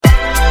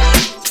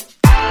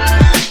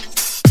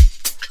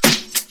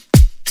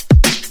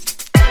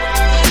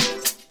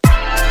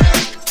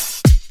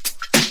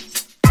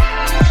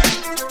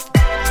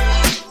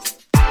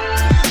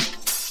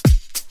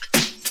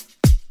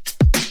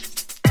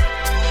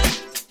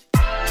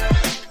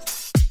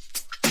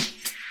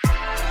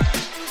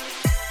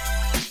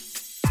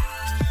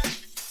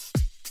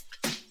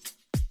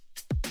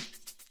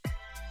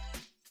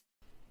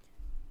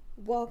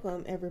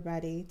Welcome,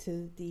 everybody,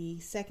 to the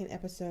second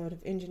episode of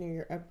Engineer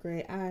Your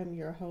Upgrade. I'm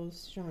your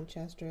host, Sean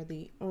Chester,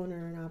 the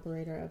owner and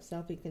operator of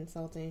Selfie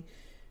Consulting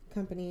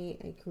Company,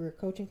 a career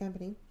coaching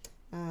company.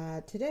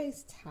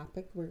 Today's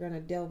topic, we're going to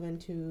delve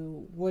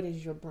into what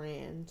is your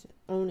brand,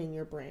 owning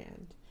your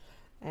brand,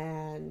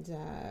 and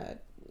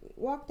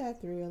walk that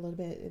through a little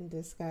bit and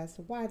discuss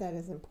why that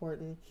is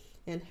important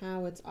and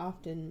how it's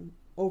often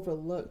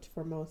overlooked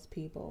for most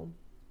people.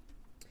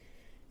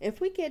 If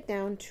we get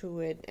down to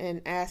it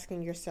and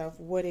asking yourself,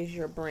 what is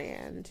your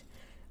brand?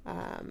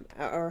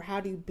 Or how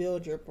do you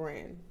build your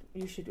brand?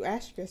 You should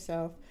ask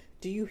yourself,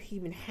 do you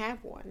even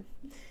have one?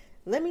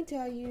 Let me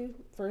tell you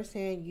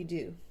firsthand, you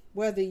do.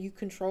 Whether you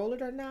control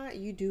it or not,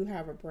 you do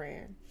have a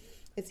brand.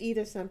 It's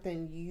either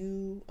something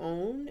you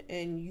own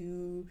and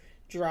you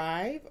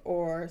drive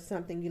or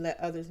something you let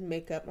others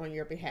make up on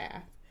your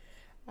behalf.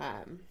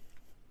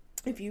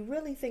 If you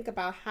really think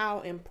about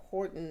how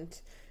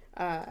important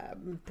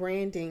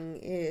branding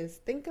is,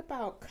 think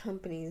about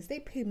companies. They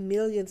pay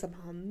millions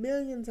upon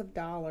millions of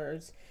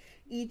dollars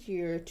each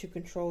year to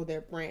control their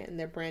brand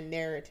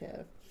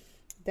narrative.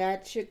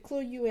 That should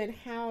clue you in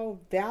how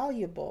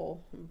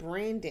valuable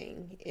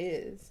branding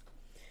is.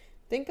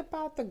 Think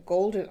about the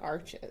Golden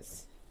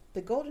Arches.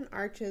 The Golden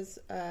Arches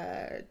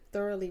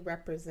thoroughly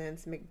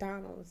represents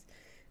McDonald's.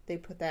 They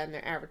put that in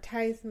their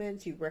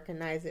advertisements. You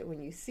recognize it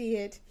when you see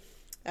it.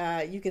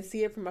 You can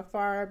see it from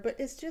afar, but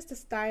it's just a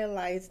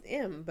stylized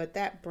M. But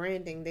that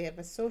branding, they have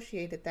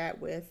associated that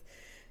with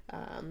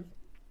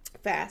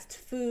fast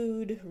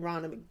food,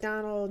 Ronald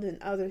McDonald,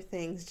 and other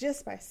things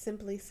just by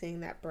simply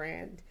seeing that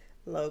brand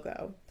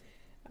logo.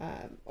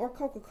 Or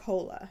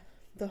Coca-Cola,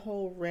 the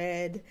whole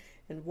red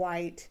and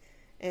white,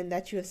 and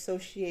that you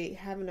associate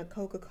having a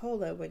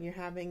Coca-Cola when you're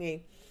having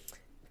a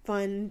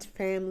fun,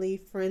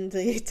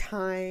 family-friendly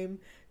time,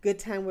 good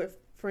time with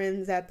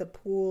friends at the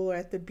pool or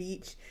at the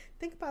beach.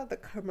 Think about the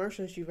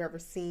commercials you've ever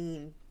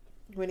seen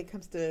when it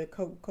comes to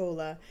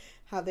Coca-Cola,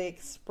 how they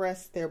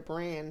express their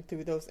brand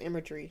through those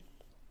imagery.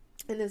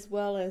 And as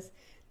well as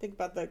think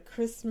about the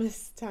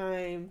Christmas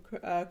time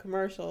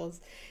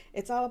commercials.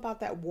 It's all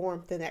about that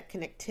warmth and that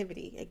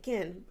connectivity.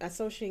 Again,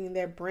 associating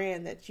their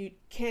brand that you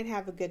can't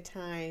have a good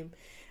time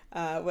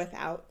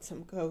without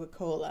some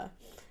Coca-Cola.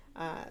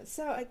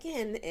 So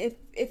again,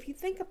 if you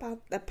think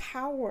about the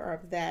power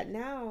of that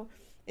now,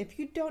 if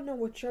you don't know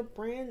what your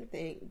brand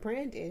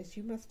is,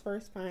 you must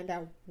first find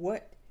out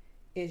what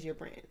is your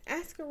brand.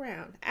 Ask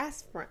around,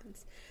 ask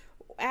friends,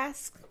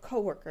 ask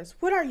coworkers.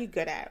 What are you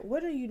good at?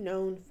 What are you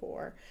known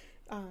for?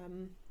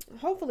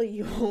 Hopefully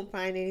you won't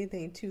find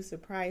anything too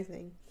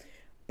surprising,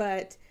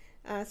 but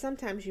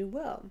sometimes you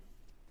will.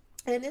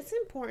 And it's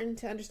important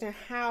to understand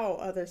how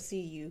others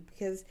see you,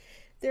 because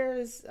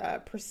there's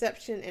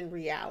perception and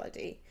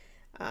reality.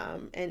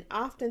 And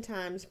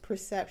oftentimes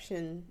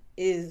perception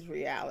is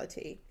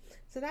reality.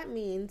 So that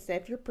means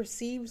that if you're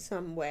perceived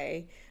some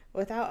way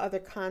without other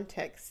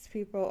context,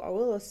 people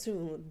will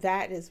assume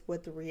that is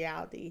what the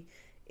reality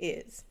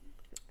is.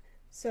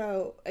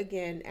 So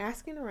again,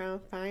 asking around,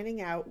 finding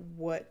out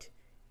what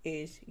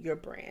is your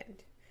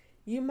brand.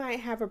 You might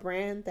have a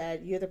brand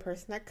that you're the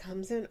person that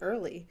comes in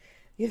early.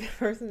 You're the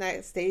person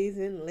that stays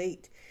in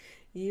late.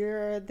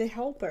 You're the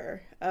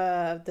helper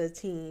of the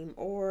team,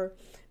 or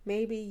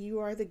maybe you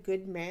are the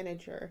good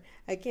manager.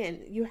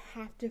 Again, you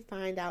have to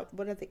find out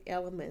what are the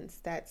elements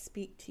that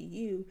speak to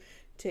you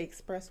to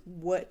express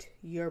what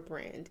your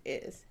brand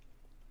is.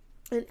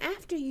 And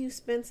after you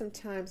spend some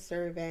time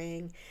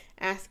surveying,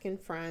 asking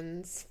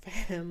friends,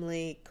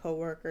 family,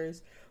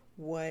 coworkers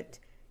what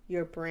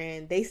your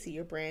brand, they see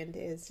your brand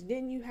is,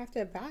 then you have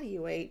to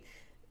evaluate,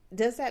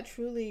 does that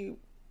truly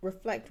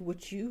reflect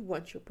what you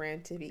want your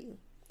brand to be?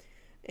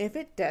 If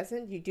it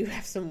doesn't, you do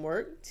have some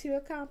work to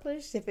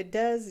accomplish. If it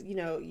does,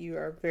 you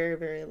are very,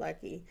 very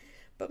lucky.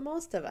 But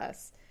most of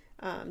us,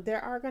 there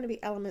are going to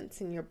be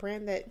elements in your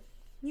brand that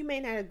you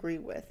may not agree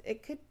with.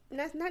 It could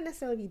not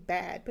necessarily be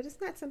bad, but it's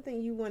not something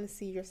you want to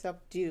see yourself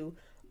do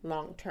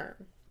long term.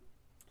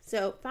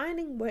 So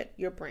finding what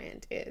your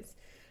brand is.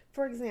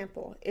 For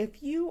example,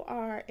 if you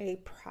are a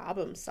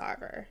problem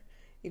solver,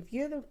 if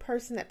you're the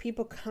person that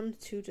people come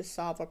to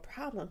solve a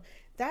problem,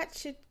 that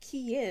should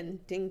key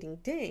in, ding, ding,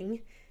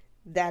 ding,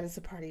 that is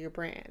a part of your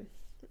brand.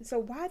 So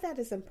why that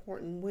is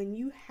important, when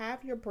you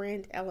have your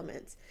brand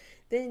elements,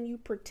 then you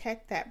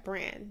protect that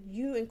brand.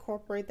 You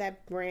incorporate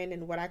that brand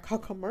in what I call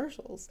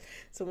commercials.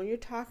 So when you're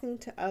talking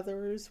to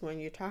others, when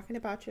you're talking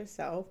about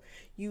yourself,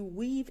 you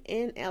weave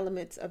in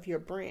elements of your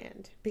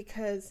brand,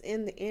 because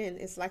in the end,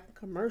 it's like a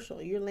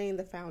commercial. You're laying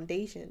the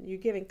foundation. You're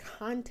giving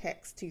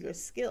context to your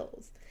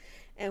skills.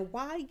 And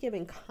why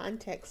giving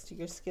context to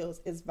your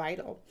skills is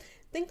vital.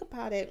 Think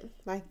about it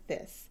like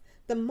this.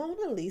 The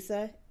Mona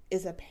Lisa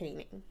is a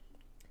painting.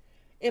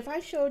 If I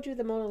showed you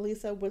the Mona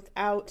Lisa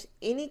without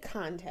any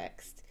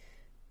context,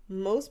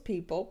 most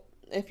people,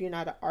 if you're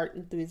not an art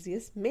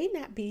enthusiast, may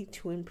not be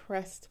too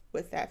impressed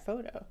with that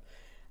photo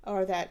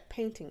or that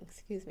painting,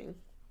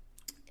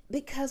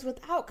 Because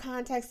without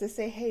context to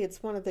say, hey,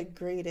 it's one of the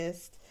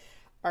greatest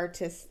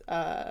artist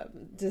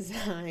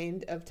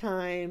designed of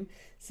time,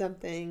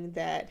 something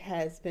that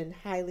has been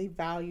highly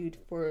valued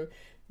for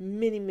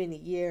many, many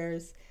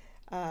years.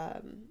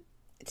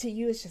 To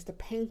you, it's just a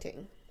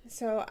painting.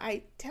 So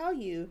I tell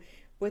you,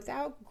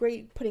 without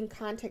putting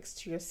context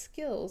to your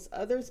skills,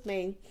 others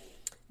may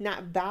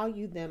not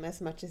value them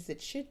as much as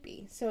it should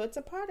be. So it's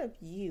a part of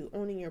you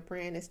owning your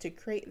brand is to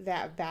create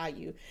that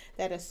value,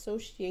 that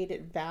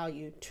associated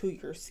value to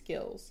your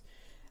skills.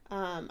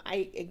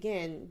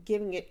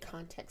 Giving it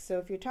context. So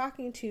if you're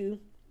talking to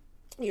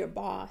your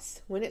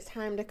boss, when it's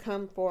time to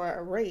come for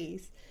a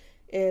raise,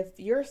 if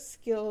your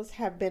skills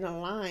have been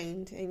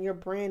aligned and your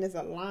brand is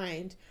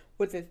aligned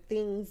with the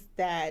things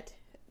that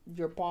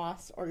your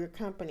boss or your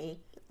company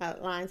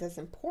aligns as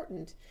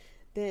important,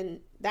 then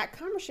that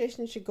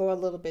conversation should go a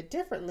little bit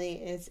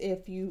differently as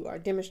if you are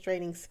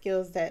demonstrating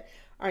skills that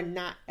are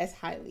not as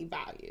highly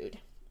valued.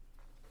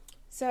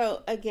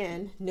 So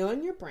again,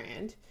 knowing your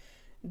brand,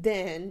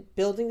 then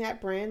building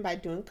that brand by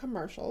doing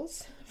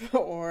commercials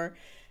or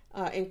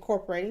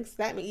incorporating. So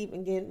that may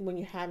even, again, when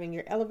you're having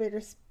your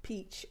elevator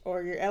speech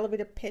or your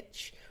elevator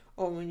pitch,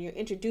 or when you're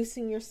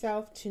introducing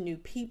yourself to new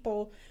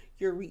people,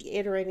 you're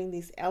reiterating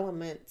these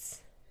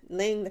elements,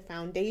 laying the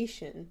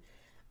foundation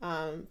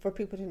for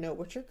people to know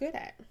what you're good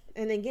at.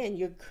 And again,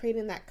 you're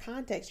creating that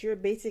context. You're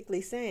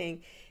basically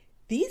saying,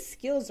 these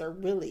skills are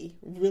really,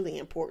 really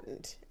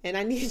important. And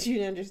I need you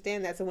to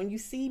understand that. So when you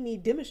see me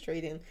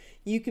demonstrating,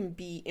 you can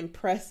be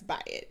impressed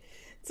by it.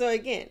 So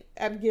again,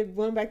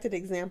 going back to the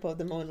example of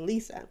the Mona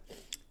Lisa.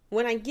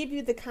 When I give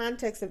you the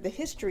context of the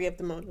history of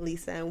the Mona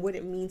Lisa and what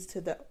it means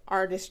to the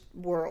artist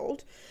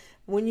world,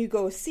 when you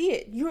go see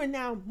it, you are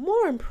now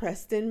more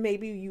impressed than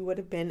maybe you would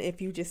have been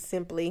if you just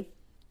simply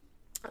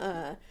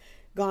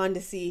gone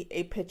to see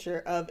a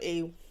picture of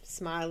a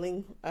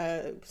smiling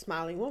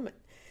woman.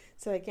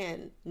 So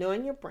again,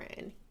 knowing your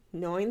brand,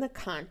 knowing the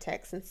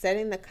context and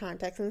setting the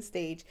context and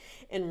stage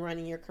and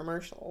running your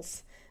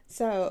commercials.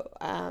 So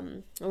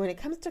when it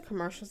comes to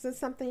commercials, it's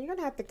something you're going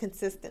to have to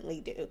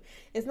consistently do.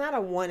 It's not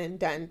a one and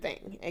done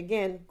thing.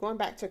 Again, going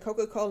back to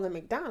Coca-Cola and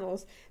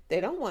McDonald's,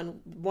 they don't run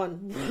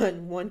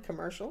one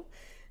commercial.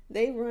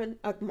 They run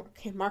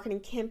marketing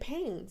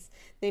campaigns.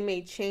 They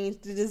may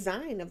change the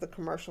design of the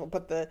commercial,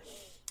 but the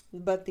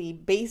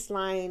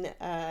baseline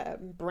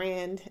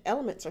brand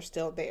elements are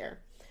still there.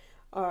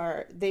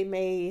 Or they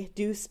may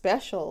do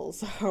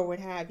specials or what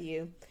have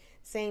you.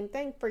 Same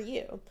thing for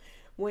you.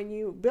 When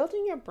you're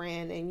building your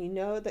brand and you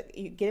know that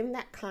you're getting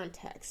that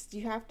context,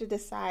 you have to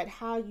decide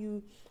how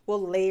you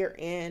will layer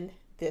in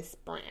this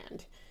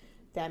brand.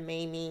 That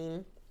may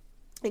mean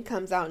it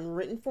comes out in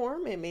written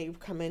form. It may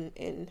come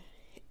in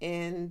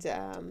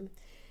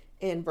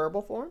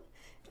verbal form,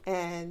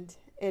 and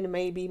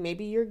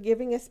maybe you're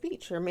giving a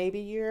speech, or maybe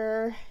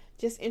you're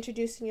just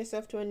introducing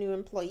yourself to a new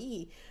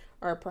employee,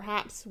 or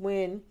perhaps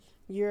when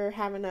you're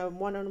having a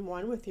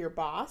one-on-one with your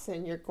boss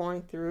and you're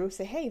going through,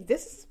 say, hey,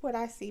 this is what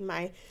I see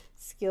my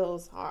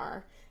skills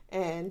are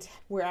and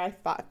what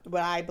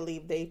I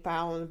believe they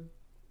fall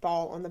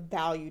on the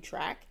value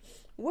track.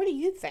 What do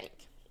you think?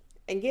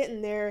 And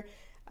getting their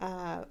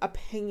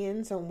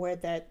opinions on where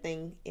that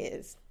thing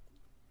is.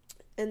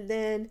 And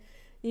then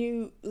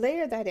you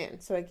layer that in.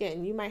 So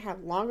again, you might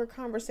have longer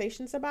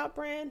conversations about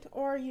brand,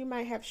 or you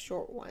might have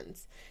short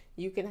ones.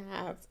 You can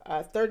have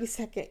a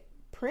 30-second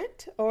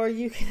print, or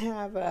you can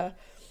have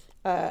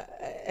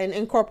an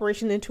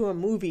incorporation into a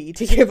movie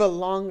to give a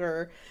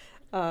longer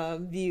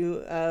view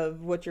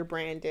of what your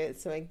brand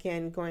is. So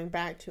again, going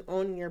back to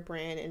owning your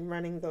brand and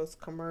running those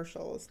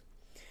commercials,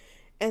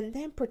 and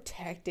then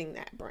protecting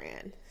that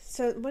brand.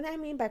 So what I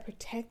mean by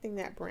protecting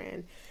that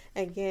brand,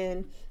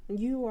 again,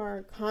 you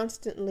are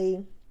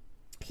constantly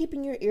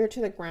keeping your ear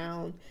to the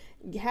ground,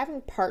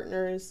 having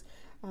partners,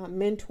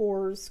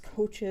 mentors,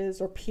 coaches,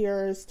 or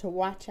peers to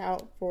watch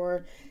out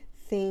for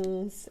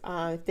things,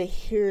 if they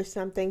hear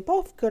something,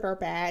 both good or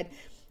bad,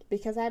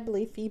 because I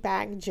believe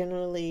feedback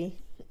generally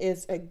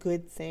is a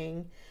good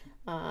thing,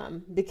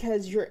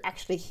 because you're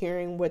actually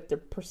hearing what the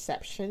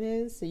perception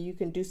is, so you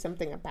can do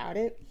something about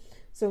it.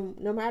 So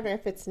no matter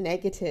if it's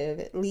negative,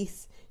 at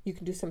least you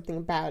can do something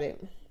about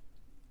it.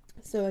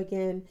 So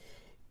again,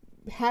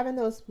 having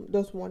those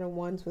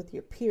one-on-ones with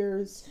your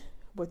peers,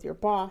 with your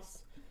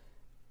boss,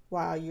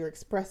 while you're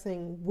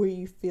expressing where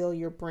you feel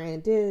your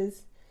brand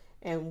is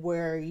and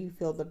where you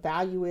feel the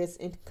value is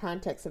in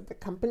context of the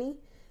company,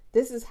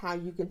 this is how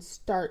you can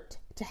start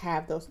to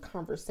have those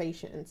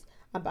conversations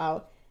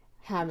about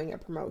having a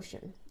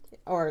promotion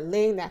or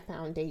laying that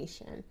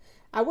foundation.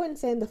 I wouldn't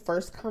say in the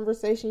first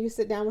conversation you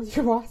sit down with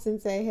your boss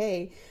and say,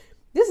 hey,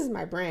 this is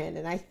my brand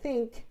and I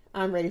think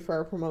I'm ready for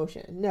a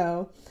promotion.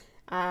 No,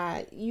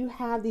 you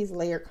have these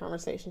layered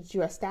conversations.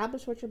 You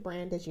establish what your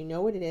brand is. You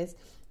know what it is.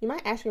 You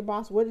might ask your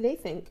boss, what do they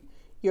think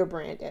your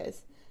brand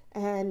is?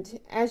 And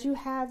as you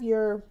have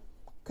your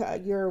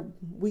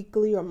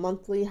weekly or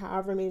monthly,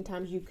 however many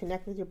times you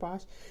connect with your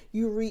boss,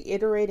 you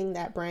reiterating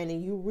that brand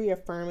and you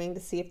reaffirming to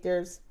see if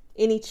there's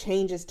any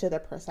changes to the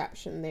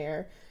perception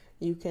there.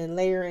 You can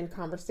layer in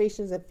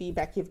conversations and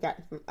feedback you've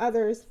gotten from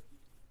others.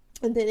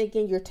 And then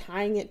again, you're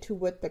tying it to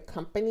what the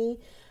company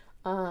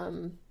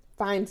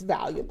finds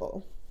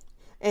valuable.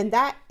 And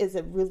that is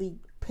a really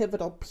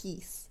pivotal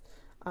piece.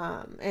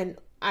 Where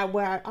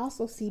I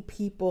also see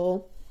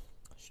people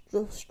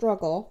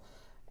struggle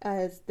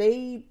as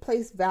they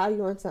place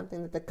value on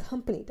something that the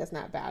company does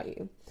not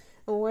value.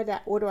 And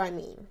what do I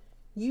mean?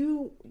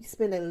 You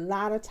spend a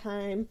lot of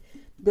time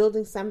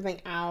building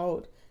something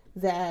out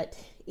that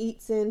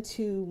eats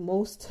into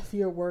most of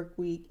your work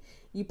week.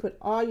 You put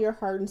all your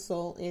heart and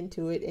soul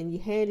into it, and you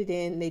hand it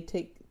in. They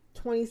take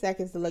 20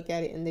 seconds to look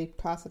at it, and they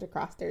toss it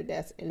across their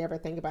desk and never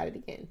think about it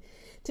again.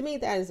 To me,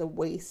 that is a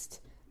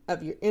waste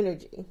of your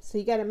energy. So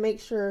you got to make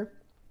sure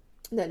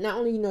that not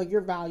only you know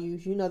your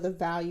values, you know the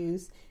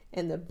values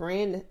and the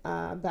brand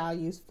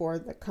values for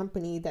the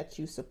company that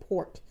you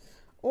support.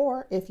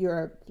 Or if you're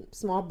a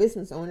small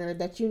business owner,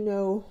 that you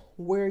know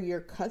where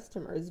your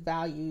customers'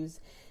 values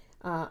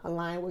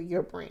align with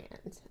your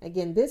brand.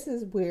 Again, this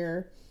is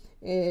where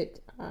it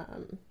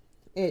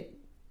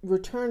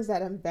returns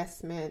that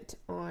investment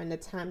on the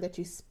time that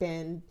you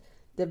spend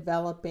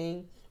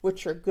developing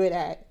what you're good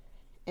at,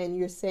 and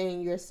you're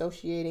saying you're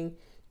associating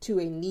to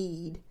a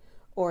need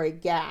or a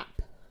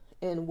gap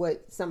in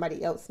what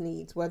somebody else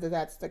needs, whether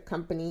that's the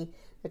company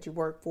that you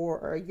work for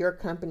or your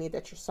company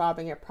that you're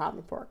solving a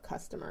problem for a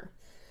customer.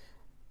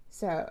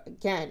 So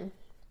again,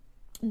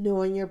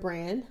 knowing your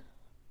brand,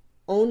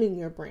 owning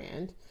your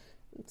brand,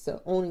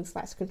 so owning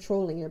 /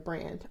 controlling your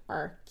brand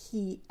are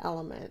key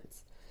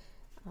elements.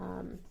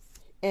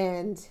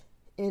 And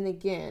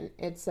again,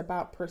 it's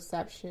about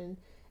perception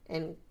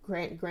and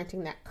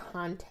granting that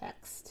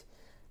context.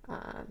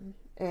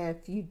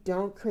 If you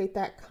don't create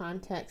that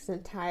context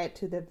and tie it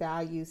to the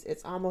values,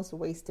 it's almost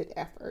wasted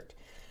effort.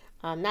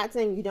 I'm not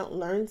saying you don't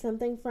learn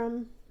something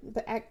from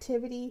the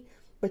activity,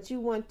 but you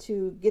want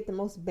to get the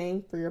most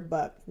bang for your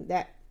buck.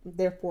 That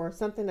therefore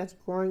something that's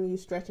growing you,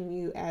 stretching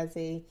you as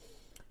a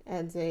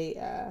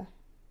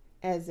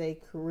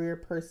career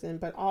person,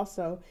 but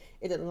also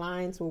it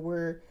aligns with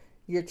where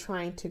you're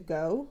trying to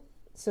go,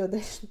 so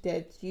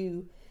that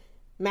you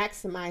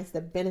maximize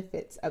the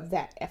benefits of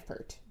that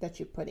effort that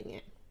you're putting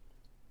in.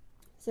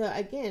 So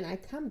again, I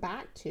come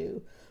back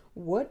to,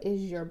 what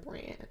is your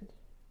brand?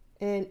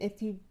 And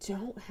if you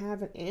don't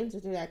have an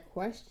answer to that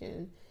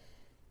question,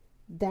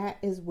 that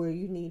is where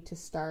you need to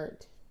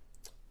start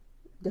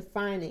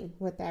defining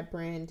what that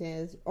brand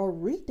is, or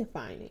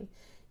redefining.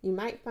 You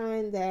might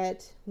find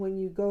that when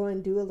you go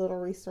and do a little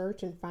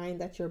research and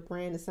find that your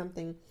brand is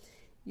something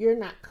you're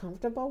not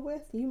comfortable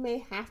with, you may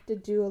have to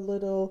do a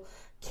little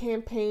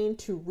campaign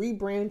to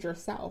rebrand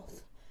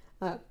yourself.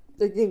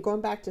 Again,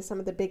 going back to some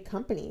of the big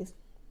companies,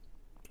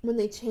 when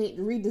they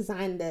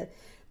redesign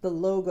the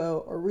logo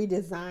or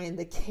redesign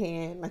the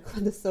can, like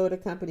when the soda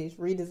companies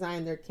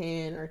redesign their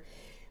can, or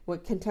when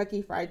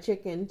Kentucky Fried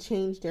Chicken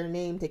changed their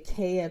name to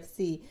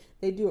KFC,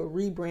 they do a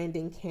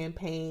rebranding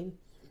campaign.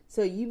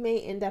 So you may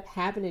end up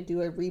having to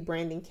do a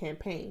rebranding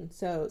campaign.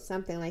 So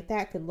something like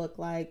that could look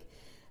like,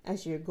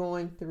 as you're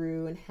going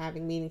through and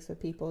having meetings with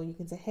people, you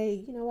can say,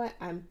 hey, you know what?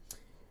 I'm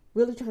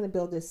really trying to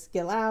build this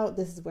skill out.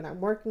 This is what I'm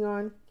working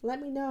on.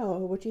 Let me know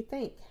what you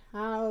think.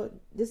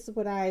 This is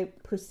what I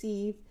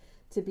perceive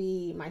to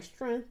be my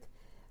strength.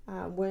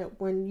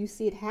 When you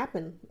see it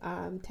happen,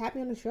 tap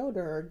me on the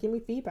shoulder or give me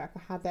feedback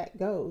on how that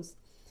goes.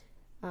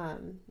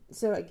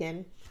 So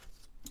again,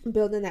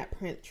 building that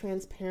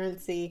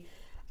transparency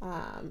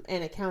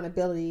and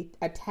accountability,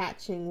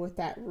 attaching with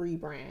that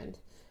rebrand.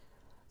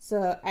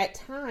 So at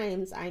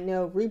times, I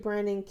know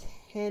rebranding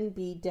can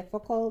be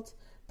difficult,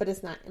 but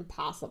it's not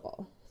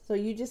impossible. So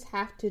you just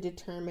have to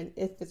determine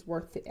if it's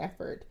worth the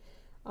effort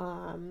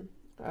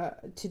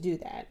to do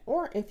that.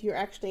 Or if you're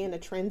actually in a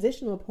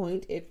transitional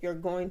point, if you're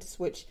going to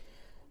switch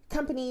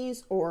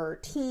companies or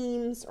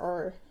teams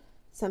or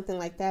something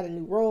like that, a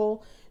new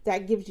role,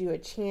 that gives you a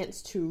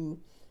chance to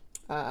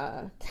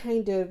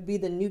kind of be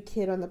the new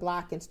kid on the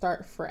block and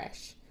start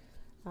fresh.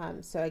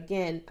 So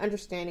again,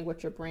 understanding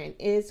what your brand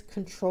is,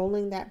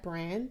 controlling that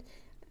brand,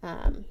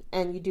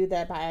 and you do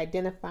that by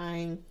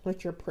identifying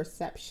what your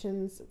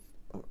perceptions,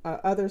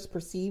 others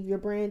perceive your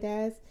brand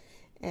as,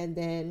 and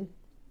then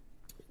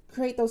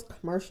create those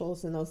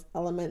commercials and those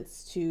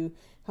elements to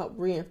help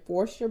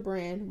reinforce your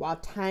brand while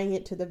tying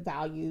it to the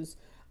values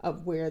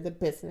of where the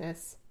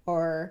business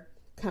or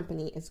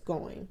company is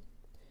going.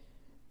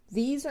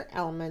 These are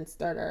elements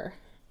that are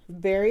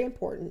very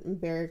important and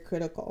very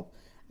critical.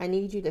 I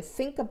need you to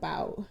think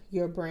about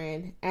your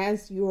brand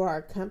as you are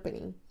a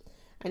company.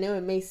 I know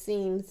it may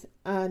seem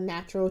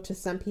unnatural to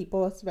some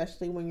people,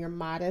 especially when you're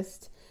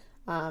modest.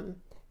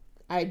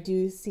 I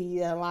do see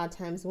that a lot of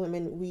times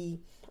women, we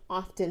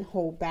often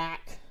hold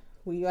back.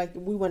 We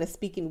want to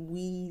speak in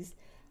we's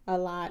a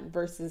lot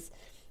versus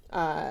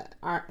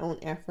our own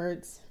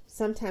efforts.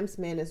 Sometimes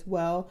men as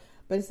well,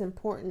 but it's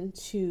important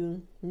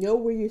to know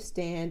where you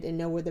stand and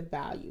know where the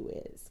value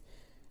is.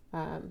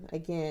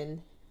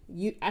 Again,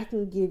 I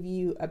can give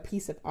you a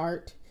piece of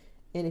art,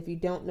 and if you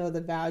don't know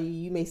the value,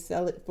 you may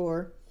sell it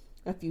for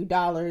a few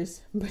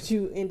dollars, but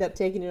you end up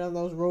taking it on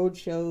those road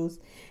shows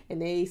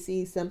and they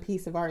see some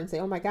piece of art and say,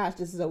 oh my gosh,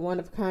 this is a one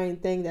of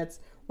kind thing that's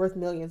worth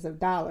millions of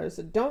dollars.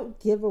 So don't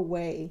give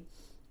away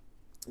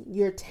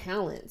your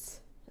talents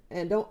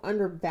and don't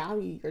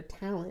undervalue your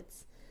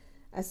talents.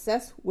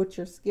 Assess what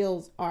your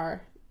skills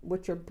are,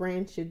 what your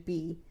brand should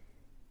be,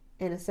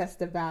 and assess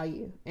the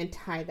value and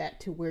tie that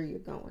to where you're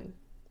going.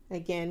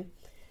 Again,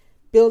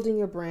 building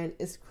your brand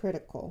is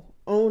critical.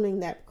 Owning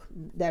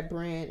that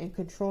brand and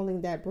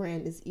controlling that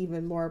brand is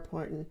even more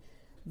important.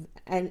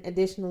 And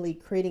additionally,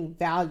 creating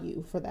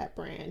value for that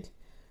brand.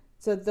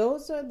 So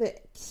those are the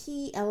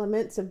key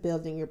elements of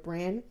building your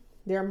brand.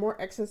 There are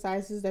more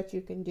exercises that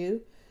you can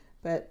do,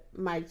 but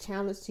my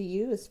challenge to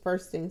you is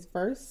first things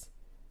first.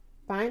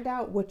 Find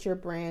out what your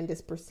brand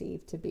is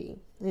perceived to be.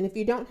 And if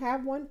you don't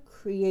have one,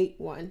 create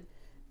one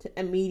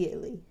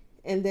immediately.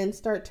 And then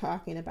start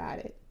talking about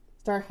it.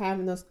 Start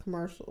having those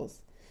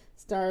commercials.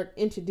 Start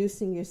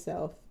introducing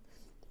yourself.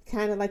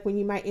 Kind of like when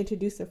you might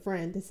introduce a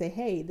friend to say,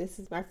 hey, this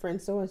is my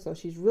friend so-and-so.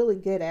 She's really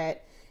good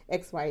at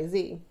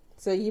XYZ.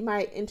 So you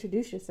might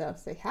introduce yourself.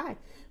 Say, hi,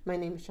 my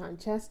name is Sean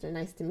Chester.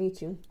 Nice to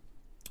meet you.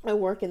 I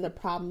work in the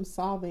problem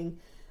solving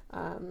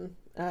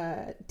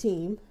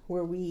team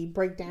where we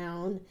break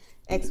down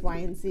X, Y,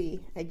 and Z.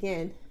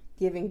 Again,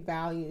 giving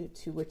value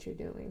to what you're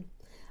doing.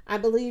 I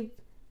believe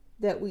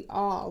that we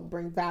all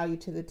bring value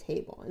to the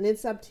table, and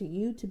it's up to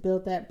you to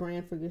build that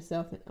brand for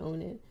yourself and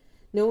own it.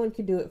 No one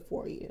can do it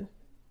for you.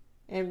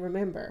 And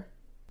remember,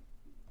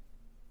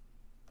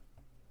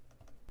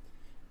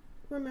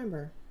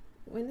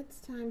 when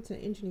it's time to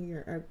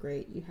engineer your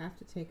upgrade, you have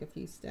to take a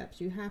few steps.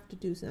 You have to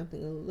do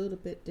something a little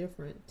bit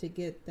different to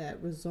get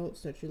that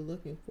results that you're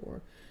looking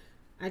for.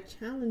 I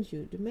challenge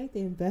you to make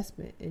the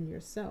investment in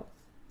yourself.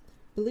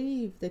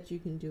 Believe that you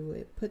can do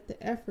it. Put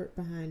the effort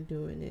behind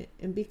doing it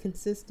and be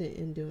consistent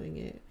in doing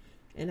it.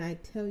 And I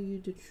tell you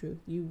the truth,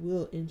 you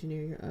will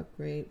engineer your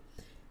upgrade.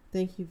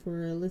 Thank you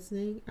for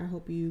listening. I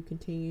hope you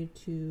continue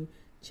to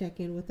check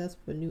in with us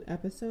for new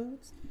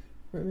episodes.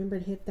 Remember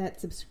to hit that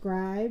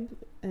subscribe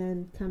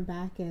and come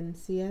back and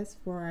see us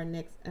for our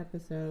next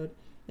episode.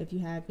 If you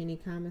have any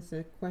comments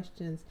or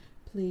questions,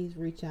 please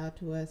reach out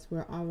to us.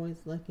 We're always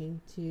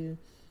looking to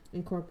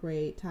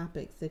incorporate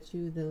topics that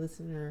you, the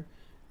listener,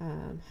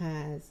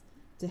 has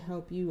to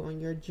help you on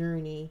your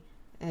journey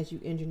as you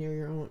engineer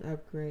your own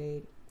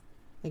upgrade.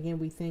 Again,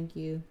 we thank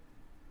you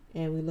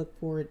and we look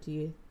forward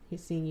to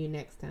seeing you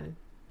next time.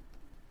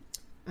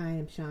 I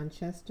am Sean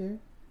Chester,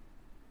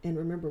 and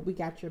remember, we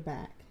got your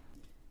back.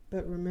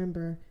 But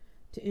remember,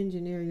 to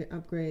engineer your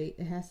upgrade,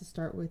 it has to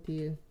start with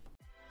you.